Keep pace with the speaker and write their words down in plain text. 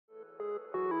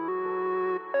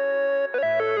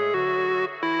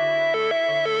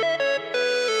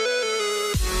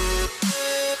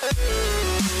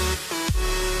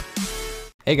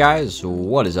Hey guys,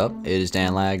 what is up? It is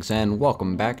Danlags, and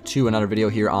welcome back to another video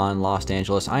here on Los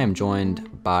Dangeles. I am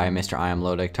joined by Mr. I Am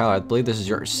Lodic. Tyler, I believe this is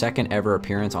your second ever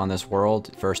appearance on this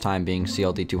world, first time being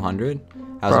CLD 200.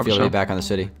 How's it feel to be back on the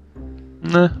city?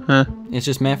 It's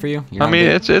just meh for you? I mean,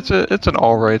 it's an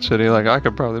alright city. Like, I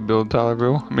could probably build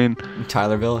Tylerville. I mean,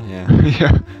 Tylerville, yeah.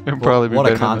 Yeah, it'd probably be what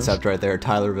better a concept right there,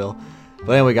 Tylerville.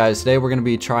 But anyway, guys, today we're going to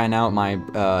be trying out my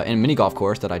mini golf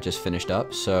course that I just finished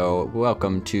up. So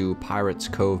welcome to Pirates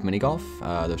Cove Mini Golf.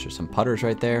 Those are some putters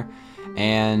right there.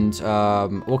 And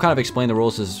we'll kind of explain the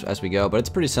rules as we go, but it's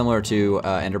pretty similar to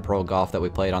Ender Pearl Golf that we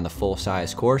played on the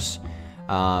full-size course.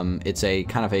 It's a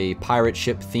kind of a pirate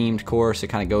ship themed course. It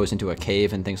kind of goes into a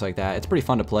cave and things like that. It's pretty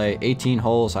fun to play. 18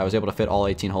 holes. I was able to fit all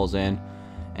 18 holes in.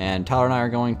 And Tyler and I are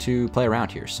going to play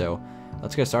around here. So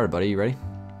let's get started, buddy. You ready?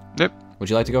 Yep. Would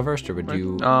you like to go first, or would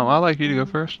you? I'd like you to go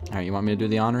first. All right, you want me to do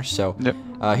the honors? So, yep.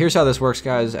 Here's how this works,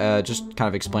 guys. Just kind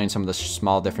of explain some of the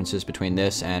small differences between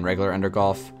this and regular Ender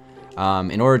Golf.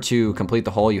 In order to complete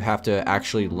the hole, you have to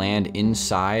actually land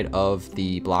inside of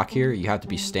the block here. You have to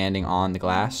be standing on the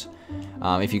glass.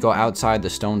 If you go outside the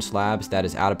stone slabs, that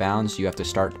is out of bounds. You have to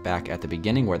start back at the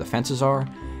beginning where the fences are,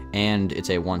 and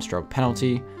it's a one-stroke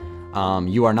penalty.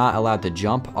 You are not allowed to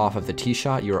jump off of the tee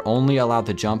shot. You're only allowed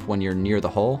to jump when you're near the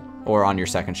hole, or on your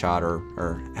second shot,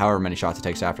 or however many shots it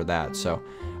takes after that. So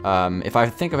if I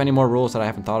think of any more rules that I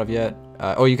haven't thought of yet,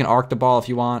 oh, you can arc the ball if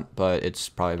you want, but it's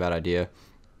probably a bad idea.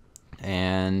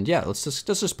 And yeah, let's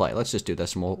just play. Let's just do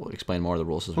this, and we'll explain more of the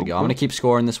rules as we go. I'm gonna keep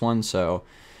scoring this one, so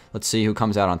let's see who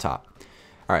comes out on top.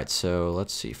 All right, so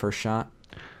let's see. First shot.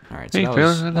 All right, so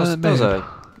that was a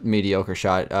mediocre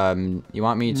shot. You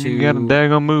want me to? You got a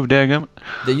daggum move, daggum.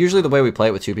 Usually the way we play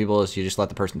it with two people is you just let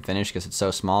the person finish because it's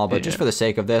so small. But just for the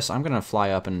sake of this, I'm gonna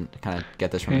fly up and kind of get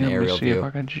this from an aerial view.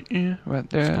 Right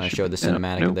there. Just kind of show the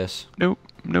cinematic of this. Nope,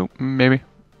 maybe.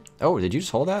 Oh, did you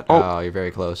just hold that? Oh, you're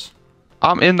very close.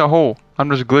 I'm in the hole.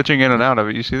 I'm just glitching in and out of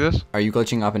it. You see this? Are you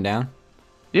glitching up and down?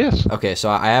 Yes. Okay,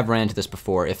 so I have ran into this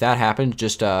before. If that happens,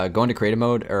 just go into creative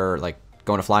mode or like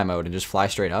go into fly mode and just fly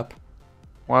straight up.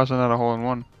 Why isn't that a hole in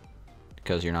one?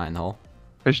 Because you're not in the hole.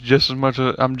 It's just as much.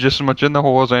 I'm just as much in the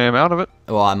hole as I am out of it.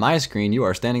 Well, on my screen, you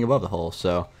are standing above the hole,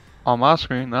 so. On my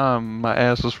screen, my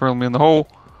ass is firmly in the hole.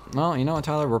 Well, you know what,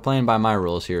 Tyler? We're playing by my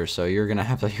rules here, so you're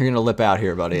gonna lip out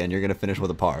here, buddy, and you're gonna finish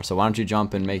with a par. So why don't you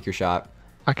jump and make your shot?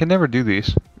 I can never do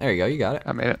these. There you go. You got it.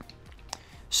 I made it.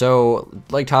 So,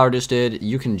 like Tyler just did,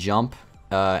 you can jump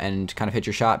and kind of hit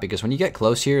your shot, because when you get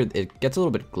close here, it gets a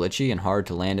little bit glitchy and hard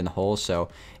to land in the hole. So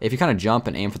if you kind of jump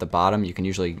and aim for the bottom, you can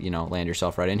usually, land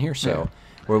yourself right in here. So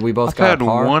where we both got a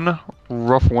par. I've had one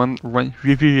rough run.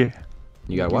 You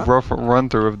got what? Rough run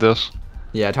through of this.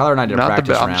 Yeah, Tyler and I did a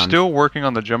practice round. I'm still working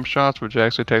on the jump shots, which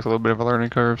actually takes a little bit of a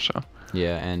learning curve. So.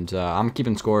 Yeah, and I'm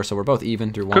keeping score, so we're both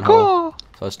even through one hole.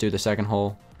 So let's do the second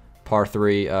hole, par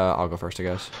 3. I'll go first, I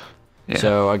guess. Yeah.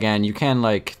 So again, you can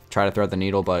try to thread the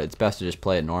needle, but it's best to just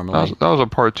play it normally. That was a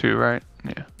part 2, right?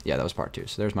 Yeah. Yeah, that was part 2.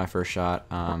 So there's my first shot.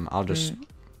 I'll just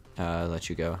let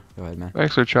you go. Go ahead, man. I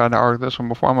actually tried to arc this one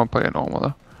before. I'm gonna play it normal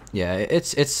though. Yeah,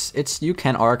 it's you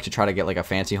can arc to try to get a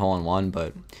fancy hole in one,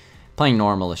 but playing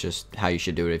normal is just how you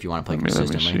should do it if you want to play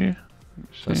consistently. Let me see.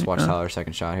 So let's watch Tyler's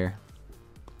second shot here.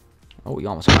 Oh, you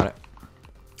almost got it.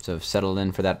 So settled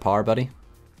in for that par, buddy.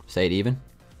 Stay it even.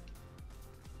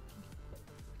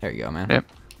 There you go, man. Yep.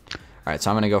 All right, so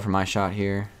I'm going to go for my shot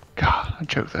here. God, I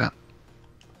choked that.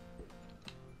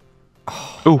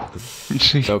 Oh, you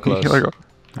see? So close. All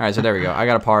right, so there we go. I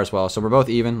got a par as well. So we're both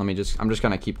even. I'm just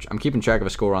going to I'm keeping track of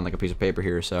a score on a piece of paper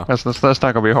here, so. That's not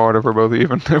going to be hard if we're both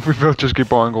even. If we both just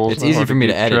keep on goals. It's easy for me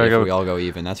to edit if we all go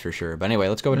even, that's for sure. But anyway,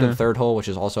 let's go into the third hole, which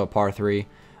is also a par 3.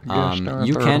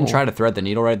 You can try to thread the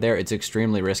needle right there. It's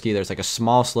extremely risky. There's a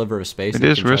small sliver of space. It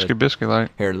is risky biscuit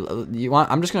like. Here,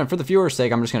 I'm just gonna, for the viewers'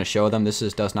 sake, I'm just gonna show them. This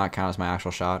does not count as my actual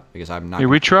shot because I'm not. Yeah,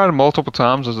 we tried multiple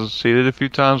times and succeeded a few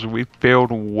times. We failed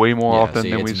way more often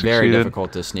than we succeeded. It's very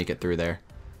difficult to sneak it through there.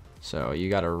 So you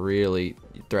gotta really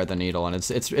thread the needle, and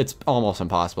it's almost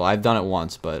impossible. I've done it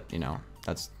once, but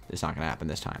it's not gonna happen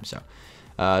this time. So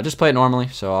just play it normally.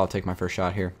 So I'll take my first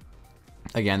shot here.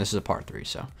 Again, this is a par 3,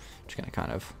 so I'm just gonna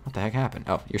kind of, what the heck happened?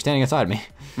 Oh, you're standing inside me.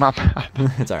 My bad.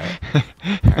 It's all right.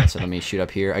 All right, so let me shoot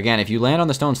up here. Again, if you land on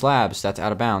the stone slabs, that's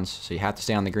out of bounds, so you have to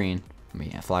stay on the green. Let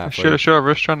me fly up. Should I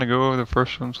risk trying to go over the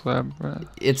first stone slab? Right.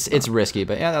 It's risky,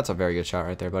 but yeah, that's a very good shot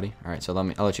right there, buddy. All right, so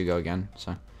I'll let you go again.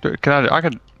 So. Dude, I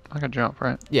can jump,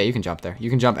 right? Yeah, you can jump there.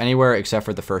 You can jump anywhere except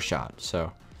for the first shot.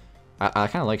 So I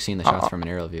kind of like seeing the shots from an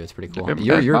aerial view. It's pretty cool.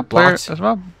 Your blocks. Is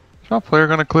my player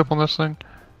gonna clip on this thing?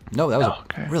 No, that was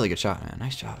a really good shot, man.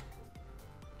 Nice job.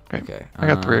 Okay. I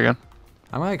got 3 again.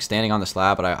 I'm standing on the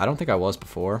slab, but I don't think I was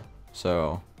before.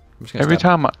 So I'm just gonna Every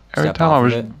time I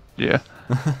was, it. yeah.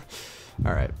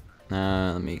 All right.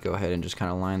 Let me go ahead and just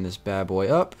kind of line this bad boy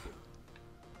up.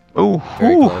 Ooh,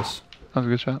 Very close. That was a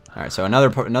good shot. All right. So another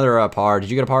par. Did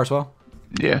you get a par as well?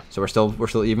 Yeah. So we're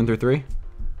still even through 3.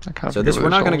 So we're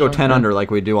not gonna go 10 under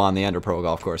like we do on the Ender Pro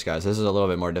golf course, guys. This is a little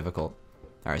bit more difficult.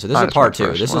 All right. So this is a par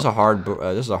 2. This is a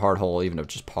hard hole even to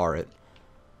just par it.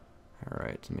 All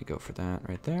right. Let me go for that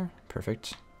right there.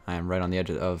 Perfect. I am right on the edge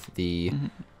of the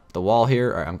wall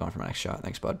here. All right. I'm going for my next shot.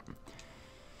 Thanks, bud.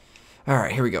 All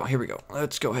right, here we go.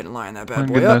 Let's go ahead and line that bad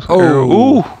boy up.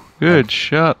 Oh, ooh, good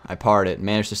shot. I parred it.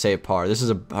 Managed to save par. This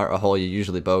is a hole you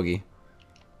usually bogey.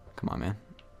 Come on, man.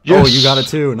 Yes. Oh, you got it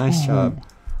too. Nice job.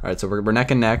 All right, so we're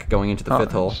neck and neck going into the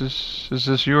 5th hole. Is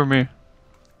this you or me?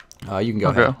 You can go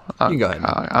ahead. You can go ahead.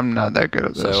 I'm not that good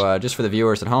at this. So just for the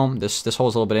viewers at home, this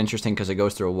hole's a little bit interesting because it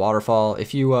goes through a waterfall.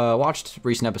 If you watched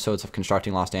recent episodes of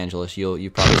Constructing Los Angeles,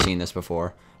 you've probably seen this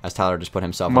before, as Tyler just put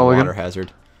himself in a water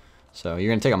hazard. So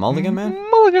you're gonna take a mulligan, man?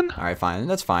 Mulligan. All right, fine.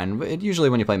 That's fine. Usually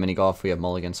when you play mini golf, we have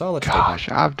mulligans, so I'll let you take one. Gosh,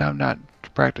 I've not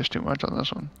practiced too much on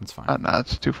this one. That's fine. No,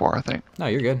 it's too far, I think. No,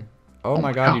 you're good. Oh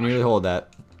my God, you nearly hold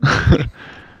that.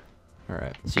 All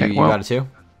right. So okay, you got it too?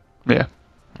 Yeah.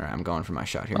 All right, I'm going for my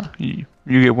shot here. You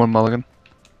get 1 mulligan.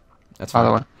 That's fine. By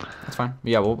the way. That's fine.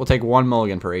 Yeah, we'll take 1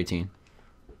 mulligan per 18.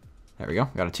 There we go.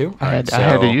 Got a 2. I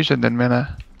had to use it then, man.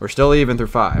 We're still even through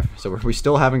 5, so we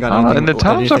still haven't got anything. In the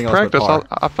times of practice,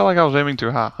 I felt like I was aiming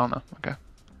too high. I don't know. Okay.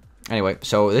 Anyway,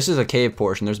 so this is a cave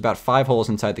portion. There's about 5 holes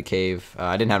inside the cave.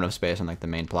 I didn't have enough space on like the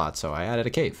main plot, so I added a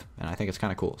cave, and I think it's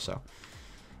kind of cool. So,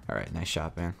 all right, nice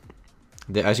shot, man.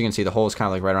 As you can see, the hole is kind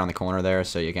of like right around the corner there.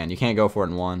 So again, you can't go for it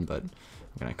in 1, but I'm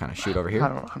gonna kind of shoot over here. I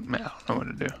don't know what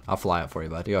to do. I'll fly it for you,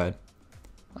 bud. Go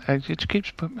ahead. It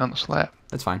keeps putting me on the slab.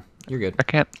 That's fine. You're good. I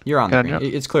can't. You're on the green.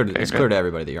 It's clear to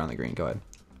everybody that you're on the green. Go ahead.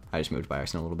 I just moved by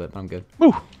accident a little bit, but I'm good.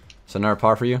 Woo. So another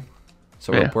par for you.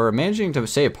 So we're managing to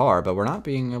save par, but we're not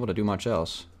being able to do much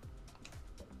else.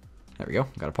 There we go.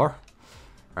 Got a par.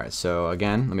 All right. So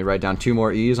again, let me write down 2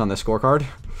 more E's on this scorecard.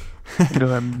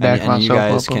 and you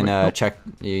guys can check,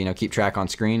 keep track on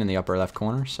screen in the upper left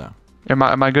corner. So. Am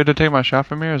I good to take my shot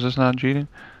from here? Is this not cheating?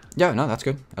 Yeah, no, that's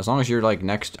good. As long as you're like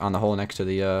on the hole next to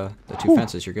the 2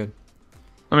 fences, you're good.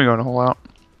 Let me go in the hole out.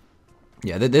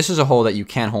 Yeah, this is a hole that you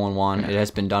can hole in 1. It has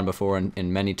been done before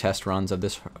in many test runs of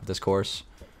this course.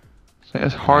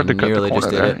 It's hard to cut the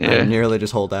corner there. Yeah. I nearly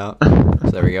just holed out.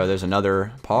 So there we go. There's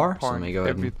another par. So let me go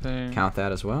ahead and count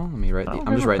that as well. Let me write.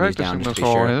 I'm just writing these down just to be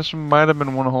sure. This might have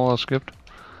been 1 hole I skipped.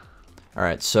 All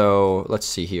right. So let's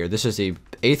see here. This is the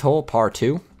 8th hole, par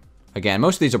 2. Again,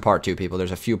 most of these are par 2 people.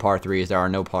 There's a few par 3s. There are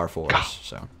no par 4s.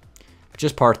 So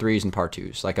just par 3s and par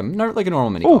 2s, like a normal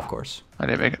mini golf course. I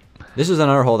didn't make it. This is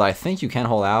another hole that I think you can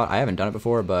hole out. I haven't done it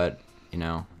before, but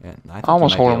I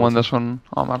almost hole in 1 this one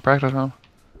on my practice round.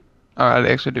 Alright, I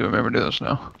actually do remember doing this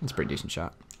now. That's a pretty decent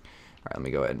shot. Alright, let me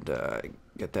go ahead and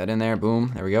get that in there.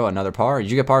 Boom. There we go. Another par.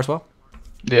 Did you get par as well?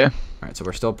 Yeah. Alright, so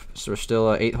we're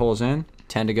still 8 holes in.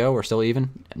 10 to go. We're still even.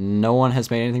 No one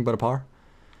has made anything but a par.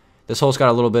 This hole's got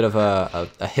a little bit of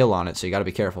a hill on it, so you got to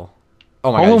be careful.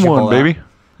 Oh my God! Hole in 1, baby.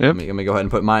 Yep. Let me go ahead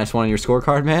and put -1 on your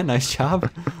scorecard, man. Nice job.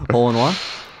 Hole in 1.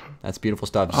 That's beautiful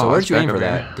stuff. So where did you aim for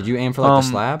that? Did you aim for like the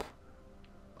slab?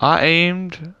 I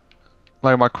aimed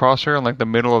like my crosshair in like the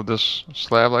middle of this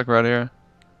slab, like right here,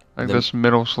 like this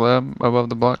middle slab above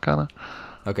the block, kind of.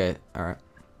 Okay. All right.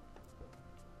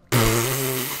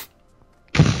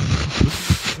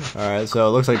 All right. So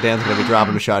it looks like Dan's gonna be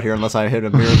dropping a shot here unless I hit a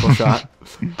miracle shot.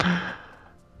 All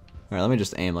right. Let me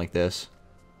just aim like this.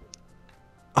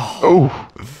 Oh.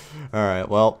 All right.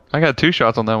 Well, I got 2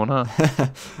 shots on that one, huh?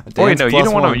 Wait, no,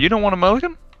 you don't want a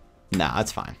mulligan? Nah,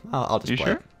 that's fine. I'll just play.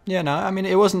 Sure? It. Yeah, no, I mean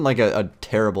it wasn't like a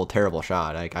terrible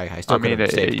shot. I still could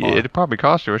have stayed par. It probably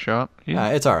cost you a shot.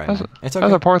 It's all right. It's okay.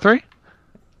 That's a par 3.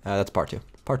 That's par 2.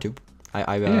 Par 2.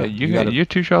 You're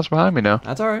 2 shots behind me now.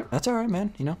 That's all right. That's all right,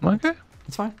 man. Okay.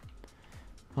 It's fine.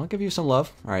 I'll give you some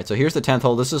love. All right. So here's the 10th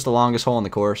hole. This is the longest hole in the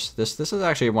course. This is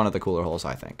actually one of the cooler holes,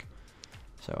 I think.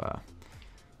 So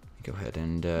go ahead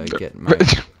and get my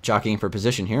jockeying for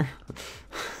position here.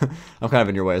 I'm kind of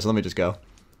in your way, so let me just go.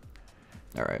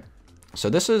 All right. So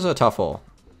this is a tough hole.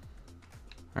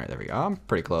 All right, there we go. I'm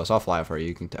pretty close. I'll fly it for you.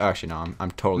 You can actually, no,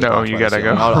 I'm totally. No, you gotta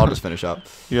go. I'll just finish up.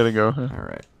 You gotta go. All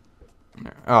right.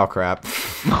 Oh crap.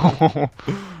 All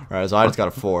right, so I just got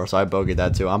a 4, so I bogeyed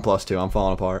that too. I'm +2. I'm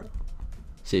falling apart.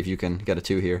 See if you can get a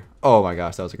 2 here. Oh my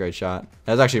gosh, that was a great shot.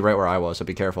 That was actually right where I was, so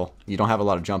be careful. You don't have a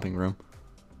lot of jumping room.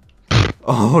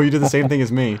 Oh, you did the same thing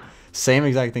as me. Same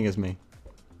exact thing as me.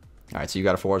 All right, so you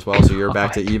got a 4 as well, so you're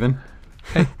back to even.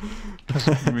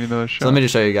 Give me another shot. So let me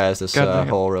just show you guys this God dang it.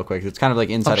 hole real quick. It's kind of like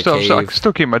inside still, a cave. I can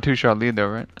still keep my 2-shot lead though,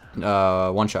 right?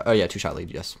 One shot. Oh yeah, 2-shot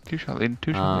lead. Yes. 2-shot lead.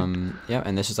 2-shot lead. Yeah,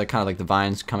 and this is like kind of like the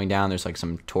vines coming down. There's like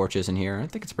some torches in here. I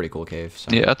think it's a pretty cool cave.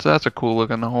 So. Yeah, that's a cool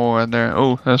looking hole right there.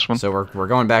 Oh, this one. So we're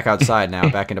going back outside now,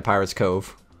 back into Pirate's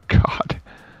Cove. God.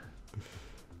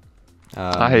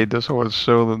 I hate this hole. It's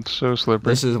so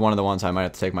slippery. This is one of the ones I might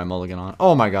have to take my mulligan on.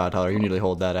 Oh my God, Tyler, you nearly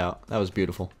hold that out. That was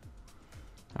beautiful.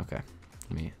 Okay.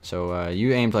 So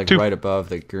you aimed like right above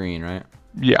the green, right?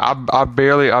 Yeah, I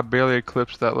barely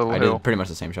eclipsed that little hill. I did pretty much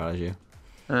the same shot as you.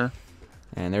 Yeah.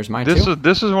 And there's mine too. too.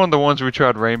 This is one of the ones we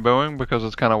tried rainbowing because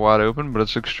it's kind of wide open, but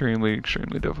it's extremely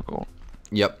difficult.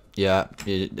 Yep. Yeah.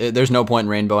 There's no point in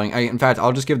rainbowing. In fact,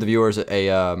 I'll just give the viewers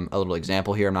a little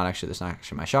example here. This is not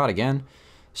actually my shot again.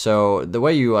 So the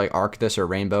way you like arc this or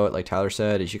rainbow it, like Tyler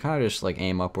said, is you kind of just like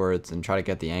aim upwards and try to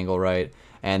get the angle right.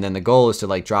 And then the goal is to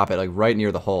like drop it like right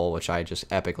near the hole, which I just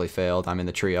epically failed. I'm in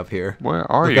the tree up here.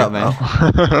 Where are Look you? Up,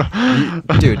 man.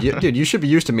 Dude, you should be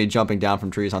used to me jumping down from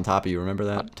trees on top of you. Remember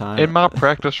that time? In my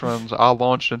practice runs, I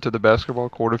launched into the basketball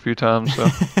court a few times. So.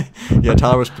 Yeah,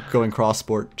 Tyler was going cross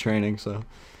sport training, so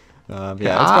yeah, it's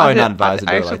probably not advised to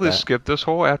do it like that. I actually skipped this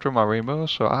hole after my rainbow,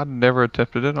 so I never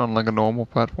attempted it on like a normal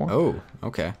platform. Oh,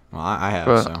 okay. Well, I have.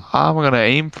 But so I'm gonna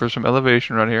aim for some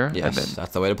elevation right here. Yes, and then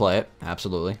that's the way to play it.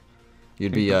 Absolutely.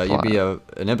 You'd be an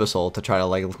imbecile to try to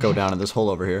like go down in this hole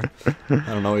over here. I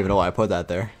don't even know why I put that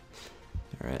there.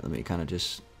 All right, let me kind of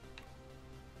just.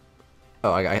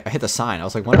 Oh, I hit the sign. I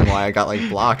was like wondering why I got like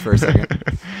blocked for a second.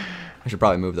 I should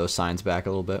probably move those signs back a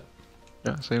little bit.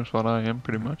 Yeah, same spot I am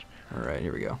pretty much. All right,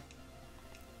 here we go.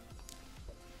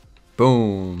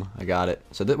 Boom! I got it.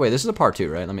 So wait, this is a part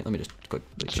 2, right? Let me just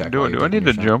quickly check. Do I need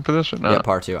to jump for this or not? Yeah,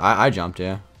 part 2. I jumped,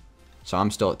 yeah. So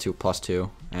I'm still at +2,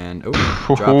 and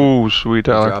oh, sweet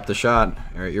Tyler. Drop the shot.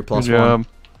 All right, you're +1.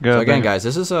 So again, guys,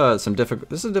 this is a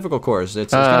difficult course.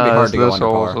 It's gonna be hard to go under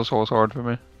par. This hole's hard for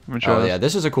me. Oh yeah,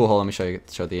 this is a cool hole. Let me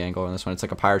show the angle on this one. It's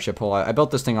like a pirate ship hole. I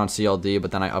built this thing on CLD,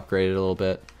 but then I upgraded it a little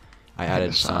bit. I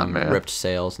added some ripped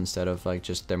sails instead of like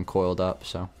just them coiled up.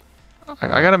 So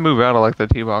I gotta move out of like the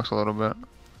tee box a little bit.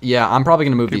 Yeah, I'm probably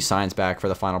gonna move these signs back for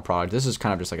the final product. This is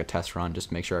kind of just like a test run, just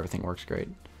to make sure everything works great.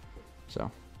 So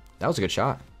that was a good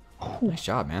shot. Nice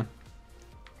job, man.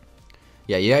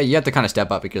 Yeah, you have to kind of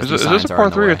step up because is this a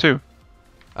part 3 or 2?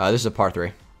 This is a part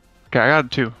 3. Okay, I got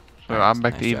 2. So Nice, I'm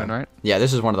back to even, right? Yeah,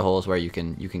 this is one of the holes where you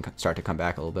can start to come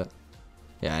back a little bit.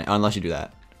 Yeah, unless you do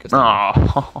that.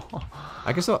 Oh.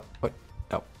 I can still. What?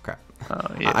 Oh crap.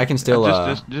 Yeah. I can still.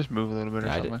 Just move a little bit or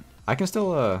something. I can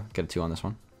still get a 2 on this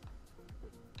one.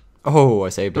 Oh, I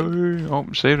saved it. Oh,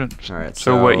 saved it. All right.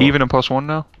 So what? Even and +1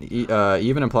 now?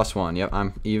 Even and +1. Yep.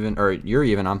 I'm even, or you're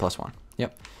even. I'm +1.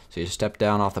 Yep. So you step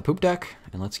down off the poop deck,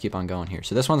 and let's keep on going here.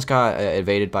 So this one's got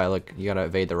evaded by you gotta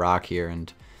evade the rock here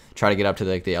and try to get up to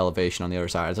the elevation on the other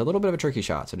side. It's a little bit of a tricky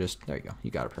shot. So just there you go.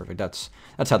 You got it perfect. That's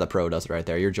how the pro does it right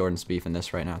there. You're Jordan Spieth in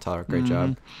this right now, Tyler. Great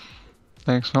job.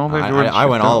 Thanks. I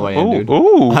went all the way in, dude.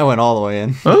 Ooh. I went all the way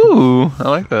in. Ooh, I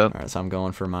like that. All right, so I'm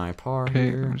going for my par Okay,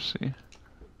 here. let me see.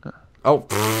 Oh.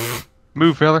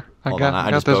 Move, fella. I Hold on, I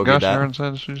got just this bogeyed gosh that. darn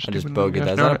sense. I just bogeyed that.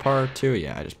 Is that a par 2?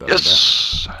 Yeah, I just bogeyed that.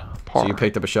 Yes. Par. So you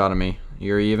picked up a shot of me.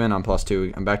 You're even. I'm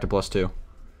 +2. I'm back to +2.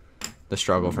 The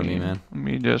struggle for me, man. Let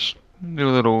me just do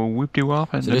a little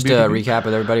whoop-de-wop. So just to recap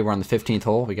with everybody, we're on the 15th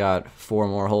hole. We got 4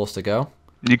 more holes to go.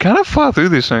 You kind of fly through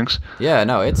these things. Yeah,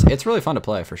 no, it's really fun to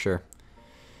play for sure.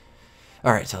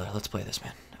 All right, Tyler, let's play this,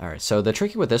 man. All right, so the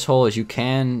tricky with this hole is you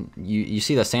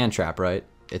see the sand trap, right?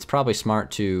 It's probably smart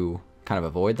to kind of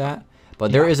avoid that.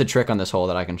 But there is a trick on this hole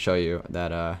that I can show you.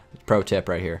 That pro tip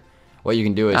right here. What you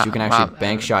can do is you can actually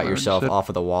bank shot yourself off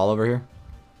of the wall over here,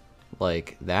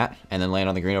 like that, and then land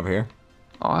on the green over here.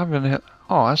 Oh, I haven't hit.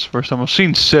 Oh, that's the first time I've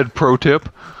seen said pro tip.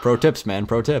 Pro tips, man.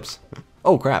 Pro tips.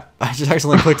 Oh crap! I just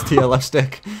accidentally clicked the left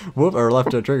stick. Whoop, or left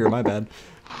trigger. My bad.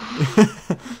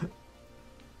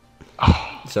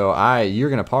 So you're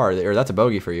gonna par, or that's a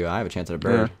bogey for you. I have a chance at a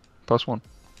bird. Yeah, +1.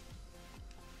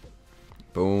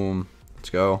 Boom. Let's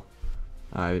go.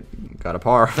 I got a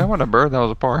par. That wasn't a bird. That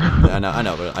was a par. I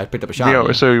know, but I picked up a shot.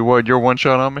 Yeah. So what? You're 1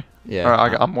 shot on me? Yeah.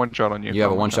 I'm 1 shot on you. You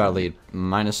have a 1 shot lead.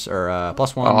 Minus or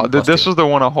 +1. Oh, this is the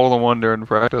one I hole-in-one during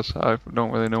practice. I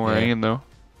don't really know where I aim though.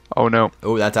 Oh no.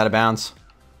 Oh, that's out of bounds.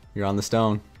 You're on the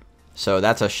stone. So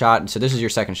that's a shot. So this is your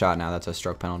second shot now. That's a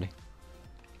stroke penalty.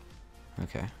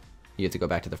 Okay. You have to go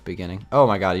back to the beginning. Oh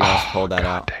my God, you almost pulled that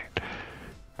out. All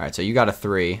right, so you got a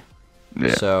 3.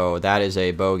 Yeah. So that is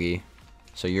a bogey.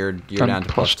 So you're down to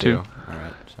 +2. All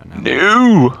right. So now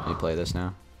No. you play this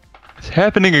now. It's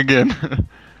happening again.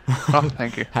 Oh,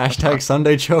 thank you. Hashtag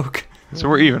Sunday choke. So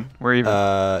we're even. We're even.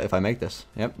 If I make this.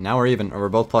 Yep, now we're even. Or we're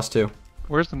both +2.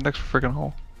 Where's the next freaking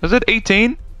hole? Is it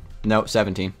 18? No,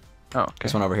 17. Oh, okay.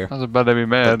 This one over here. I was about to be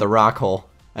mad. The rock hole.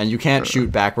 And you can't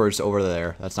shoot backwards over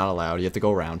there. That's not allowed. You have to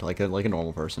go around like a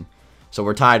normal person. So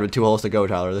we're tied with 2 holes to go,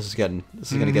 Tyler. This is gonna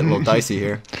get a little dicey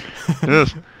here.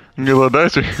 Yes. Get a little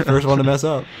dicey. First one to mess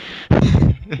up.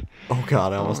 Oh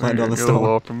god, I almost landed on the stone.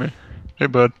 Wall for me. Hey,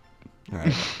 bud. All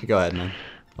right, go ahead, man.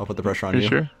 I'll put the pressure on you.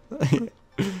 Sure?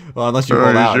 Well, unless you pull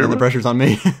out, sure, then the pressure's on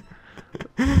me.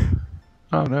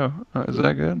 Oh no, is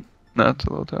that good? No, it's a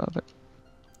little too hot. A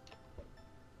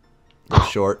little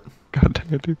short. God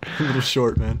dang it, dude. A little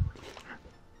short, man.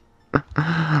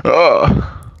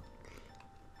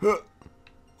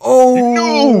 Oh!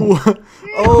 No!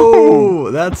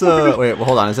 Oh! That's a... Wait, well,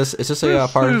 hold on. Is this a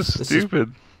part? This is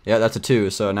stupid. Yeah, that's a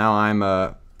 2. So now I'm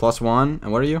 +1.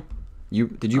 And what are you?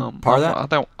 Did you par that? I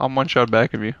think I'm 1 shot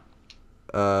back of you.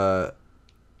 Oh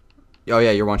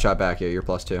yeah, you're 1 shot back. Yeah, you're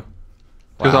 +2.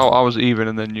 Because Wow. I was even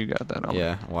and then you got that on.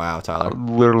 Yeah. Wow, I Tyler.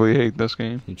 literally hate this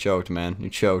game. You choked, man. You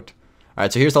choked. All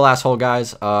right, so here's the last hole,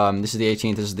 guys. This is the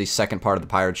 18th. This is the second part of the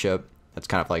pirate ship. That's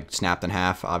kind of like snapped in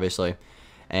half, obviously.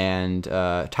 And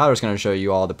Tyler's going to show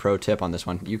you all the pro tip on this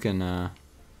one. You can...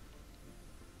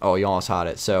 Oh, you almost hot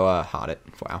it. So, hot it.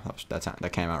 Wow,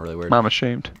 that came out really weird. I'm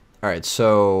ashamed. All right,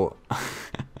 so...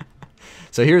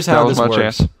 so here's how this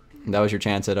works. Chance. That was your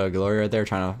chance at Glory right there,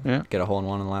 trying to get a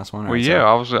hole-in-one in the last one. Well, right,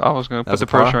 yeah, so I was going to put the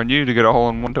pressure on you to get a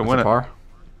hole-in-one to win it. Par?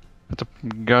 It's a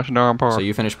gosh darn par. So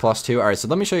you finished +2. All right, so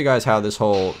let me show you guys how this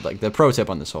hole, like the pro tip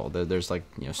on this hole. There's like,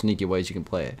 you know, sneaky ways you can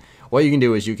play it. What you can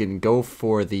do is you can go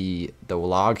for the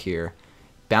log here,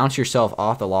 bounce yourself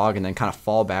off the log, and then kind of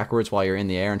fall backwards while you're in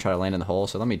the air and try to land in the hole.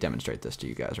 So let me demonstrate this to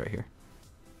you guys right here.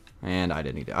 And I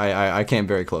didn't. I came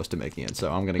very close to making it,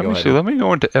 so I'm gonna go ahead. Let me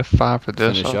go into F5 for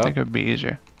this. Finish I up. think it'd be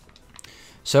easier.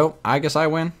 So I guess I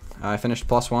win. I finished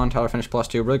 +1. Tyler finished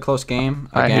 +2. Really close game.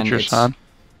 I Again, hit your sign.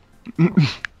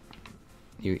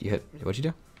 You hit. What'd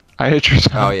you do? I hit your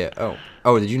sign. Oh yeah.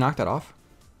 Oh, did you knock that off?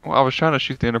 Well, I was trying to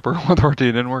shoot the inner purple with RT.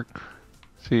 It didn't work.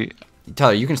 See.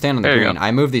 Tyler, you can stand on the There you green. go.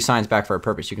 I moved these signs back for a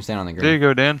purpose. You can stand on the green. There you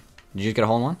go, Dan. Did you just get a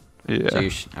hole-in-one? Yeah. So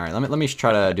all right, let me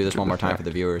try to do this one more time for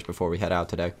the viewers before we head out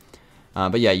today.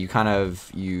 But yeah,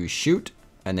 you shoot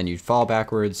and then you fall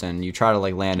backwards and you try to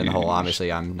like land in the hole.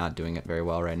 Obviously, I'm not doing it very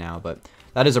well right now, but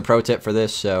that is a pro tip for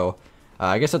this. So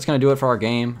I guess that's gonna do it for our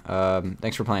game.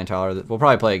 Thanks for playing, Tyler. We'll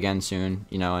probably play again soon,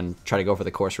 you know, and try to go for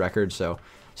the course record. So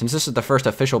since this is the first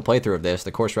official playthrough of this,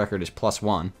 the course record is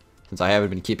 +1. Since I haven't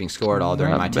been keeping score at all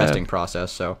during my testing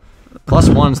process, so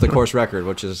 +1's the course record,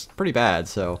 which is pretty bad.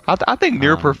 So I think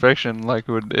near perfection, like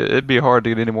it'd be hard to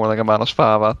get any more like a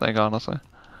 -5. I think honestly.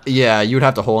 Yeah, you would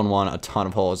have to hole-in-one a ton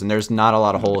of holes, and there's not a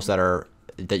lot of holes that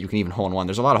you can even hole-in-one.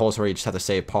 There's a lot of holes where you just have to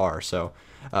save par. So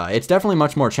it's definitely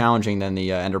much more challenging than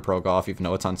the Ender Pro Golf, even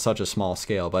though it's on such a small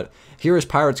scale. But here is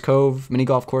Pirates Cove mini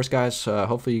golf course, guys.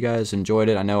 Hopefully you guys enjoyed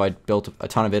it. I know I built a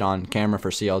ton of it on camera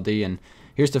for CLD, and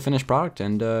here's the finished product,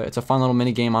 and it's a fun little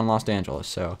mini game on Los Dangeles.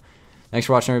 So thanks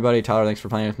for watching, everybody. Tyler, thanks for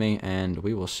playing with me, and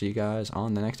we will see you guys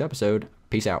on the next episode.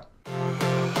 Peace out.